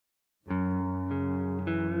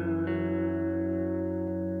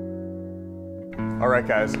Alright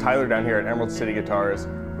guys, Tyler down here at Emerald City Guitars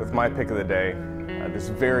with my pick of the day, this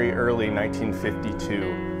very early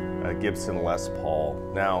 1952 Gibson Les Paul.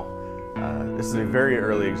 Now, this is a very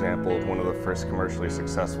early example of one of the first commercially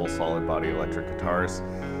successful solid body electric guitars.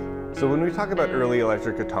 So when we talk about early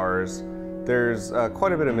electric guitars, there's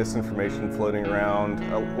quite a bit of misinformation floating around,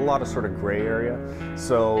 a lot of sort of gray area.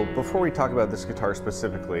 So before we talk about this guitar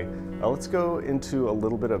specifically, let's go into a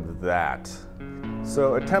little bit of that.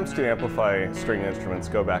 So attempts to amplify string instruments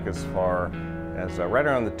go back as far as right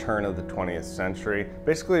around the turn of the 20th century.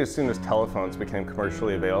 Basically, as soon as telephones became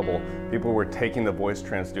commercially available, people were taking the voice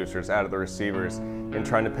transducers out of the receivers and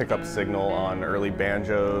trying to pick up signal on early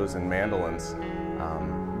banjos and mandolins.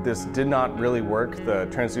 This did not really work. The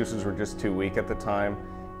transducers were just too weak at the time.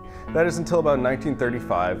 That is until about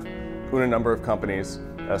 1935, when a number of companies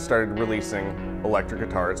started releasing electric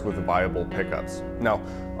guitars with viable pickups. Now,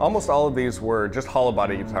 almost all of these were just hollow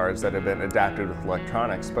body guitars that had been adapted with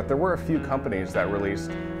electronics, but there were a few companies that released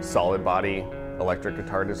solid body electric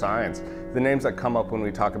guitar designs. The names that come up when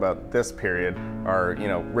we talk about this period are,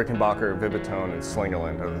 Rickenbacker, Vivitone, and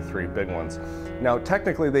Slingerland are the three big ones. Now,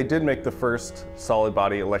 technically, they did make the first solid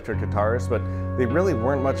body electric guitars, but they really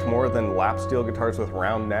weren't much more than lap steel guitars with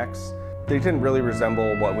round necks. They didn't really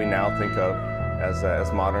resemble what we now think of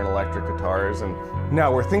as modern electric guitars. And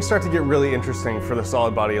now, where things start to get really interesting for the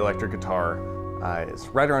solid body electric guitar is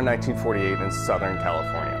right around 1948 in Southern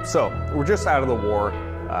California. So we're just out of the war.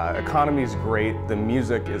 Economy's great, the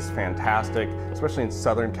music is fantastic, especially in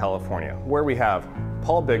Southern California, where we have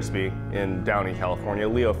Paul Bigsby in Downey, California,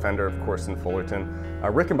 Leo Fender, of course, in Fullerton.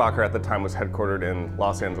 Rickenbacker at the time was headquartered in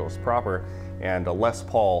Los Angeles proper, and Les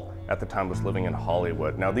Paul at the time was living in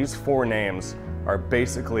Hollywood. Now, these four names are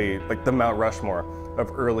basically like the Mount Rushmore of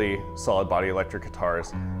early solid body electric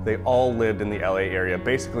guitars. They all lived in the LA area,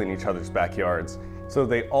 basically in each other's backyards. So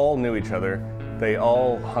they all knew each other. They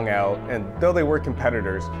all hung out, and though they were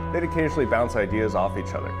competitors, they'd occasionally bounce ideas off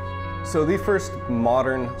each other. So the first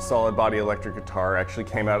modern solid body electric guitar actually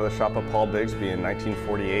came out of the shop of Paul Bigsby in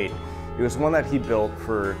 1948. It was one that he built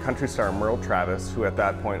for country star Merle Travis, who at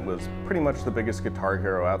that point was pretty much the biggest guitar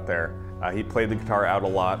hero out there. He played the guitar out a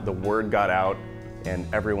lot, the word got out, and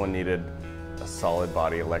everyone needed a solid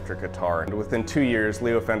body electric guitar. And within 2 years,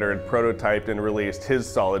 Leo Fender had prototyped and released his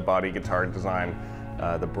solid body guitar design,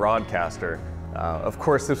 the Broadcaster. Of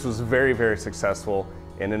course, this was very, very successful,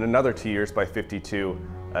 and in another 2 years, by '52,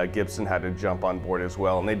 Gibson had to jump on board as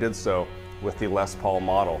well, and they did so with the Les Paul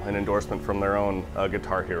model, an endorsement from their own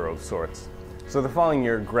guitar hero of sorts. So the following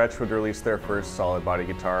year, Gretsch would release their first solid body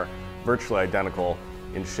guitar, virtually identical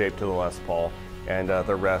in shape to the Les Paul, and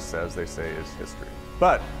the rest, as they say, is history.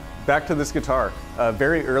 But back to this guitar,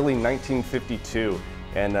 very early 1952,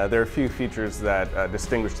 and there are a few features that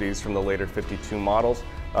distinguish these from the later '52 models.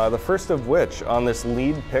 The first of which, on this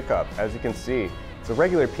lead pickup, as you can see, it's a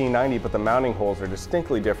regular P90, but the mounting holes are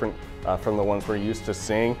distinctly different from the ones we're used to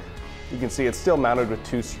seeing. You can see it's still mounted with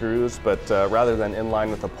 2 screws, but rather than in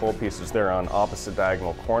line with the pull pieces, they're on opposite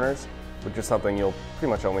diagonal corners, which is something you'll pretty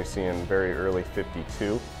much only see in very early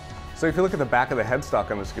 '52. So if you look at the back of the headstock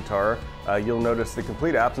on this guitar, you'll notice the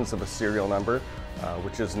complete absence of a serial number,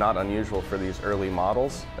 which is not unusual for these early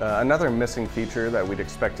models. Another missing feature that we'd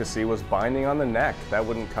expect to see was binding on the neck. That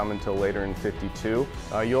wouldn't come until later in '52.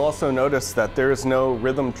 You'll also notice that there is no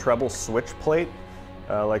rhythm treble switch plate,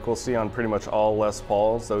 like we'll see on pretty much all Les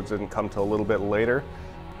Pauls. Those didn't come till a little bit later.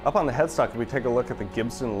 Up on the headstock, if we take a look at the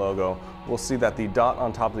Gibson logo, we'll see that the dot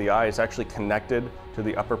on top of the I is actually connected to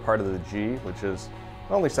the upper part of the G, which is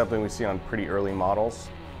only something we see on pretty early models.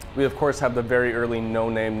 We of course have the very early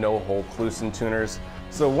no-name, no-hole Kluson tuners.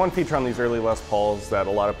 So one feature on these early Les Pauls that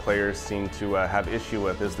a lot of players seem to have issue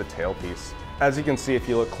with is the tailpiece. As you can see, if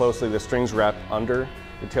you look closely, the strings wrap under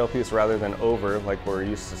the tailpiece rather than over like we're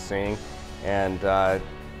used to seeing. And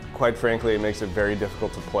quite frankly, it makes it very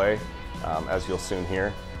difficult to play, as you'll soon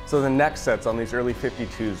hear. So the neck sets on these early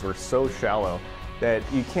 '52s were so shallow that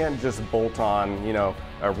you can't just bolt on,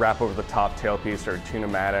 a wrap over the top tailpiece or a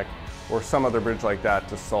tune-o-matic or some other bridge like that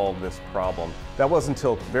to solve this problem. That wasn't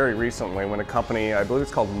until very recently when a company, I believe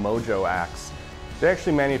it's called Mojo Axe, they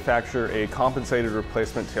actually manufacture a compensated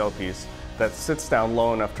replacement tailpiece that sits down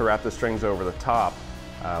low enough to wrap the strings over the top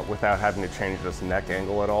without having to change this neck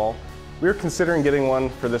angle at all. We were considering getting one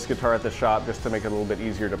for this guitar at the shop just to make it a little bit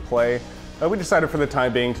easier to play. We decided for the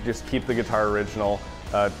time being to just keep the guitar original,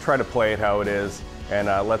 try to play it how it is, and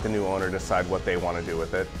let the new owner decide what they want to do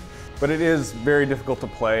with it. But it is very difficult to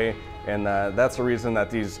play, and that's the reason that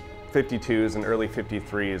these '52s and early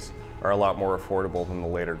 '53s are a lot more affordable than the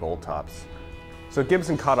later gold tops. So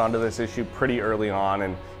Gibson caught onto this issue pretty early on,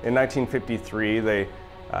 and in 1953 they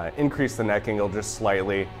increased the neck angle just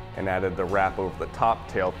slightly and added the wrap over the top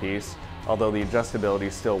tailpiece, although the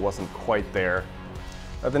adjustability still wasn't quite there.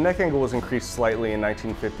 The neck angle was increased slightly in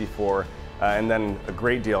 1954 and then a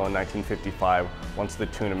great deal in 1955 once the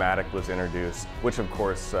Tune-o-matic was introduced, which of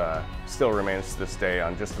course still remains to this day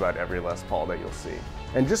on just about every Les Paul that you'll see.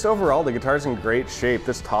 And just overall, the guitar's in great shape.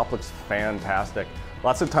 This top looks fantastic.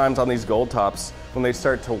 Lots of times on these gold tops, when they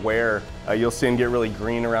start to wear, you'll see them get really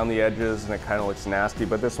green around the edges and it kind of looks nasty,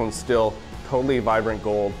 but this one's still totally vibrant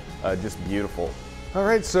gold, just beautiful. All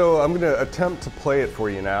right, so I'm gonna attempt to play it for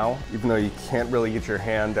you now. Even though you can't really get your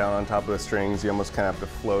hand down on top of the strings, you almost kind of have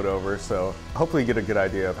to float over, so hopefully you get a good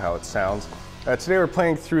idea of how it sounds. Today we're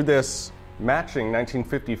playing through this matching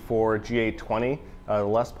 1954 GA-20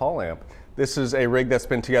 Les Paul amp. This is a rig that's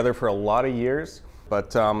been together for a lot of years,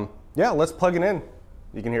 but yeah, let's plug it in.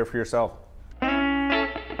 You can hear for yourself.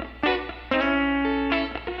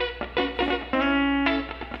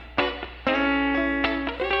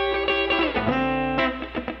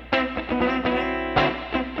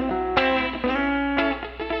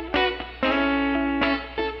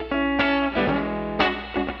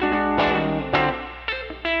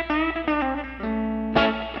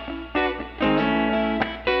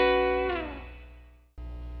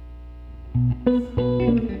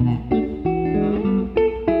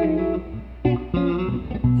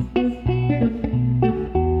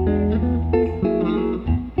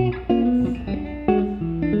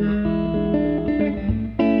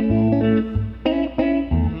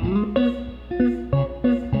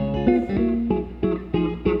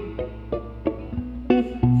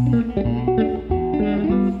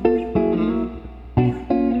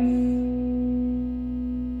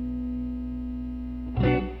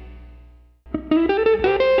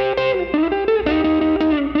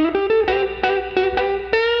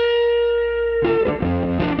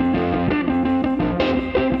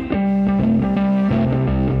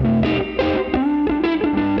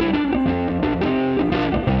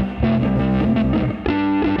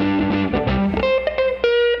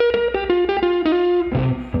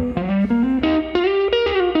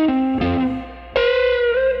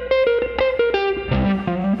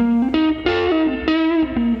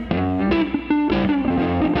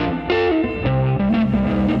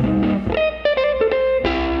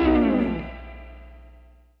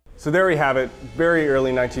 So there we have it, very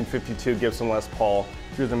early 1952 Gibson Les Paul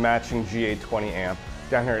through the matching GA-20 amp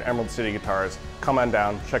down here at Emerald City Guitars. Come on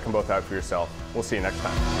down, check them both out for yourself. We'll see you next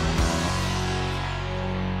time.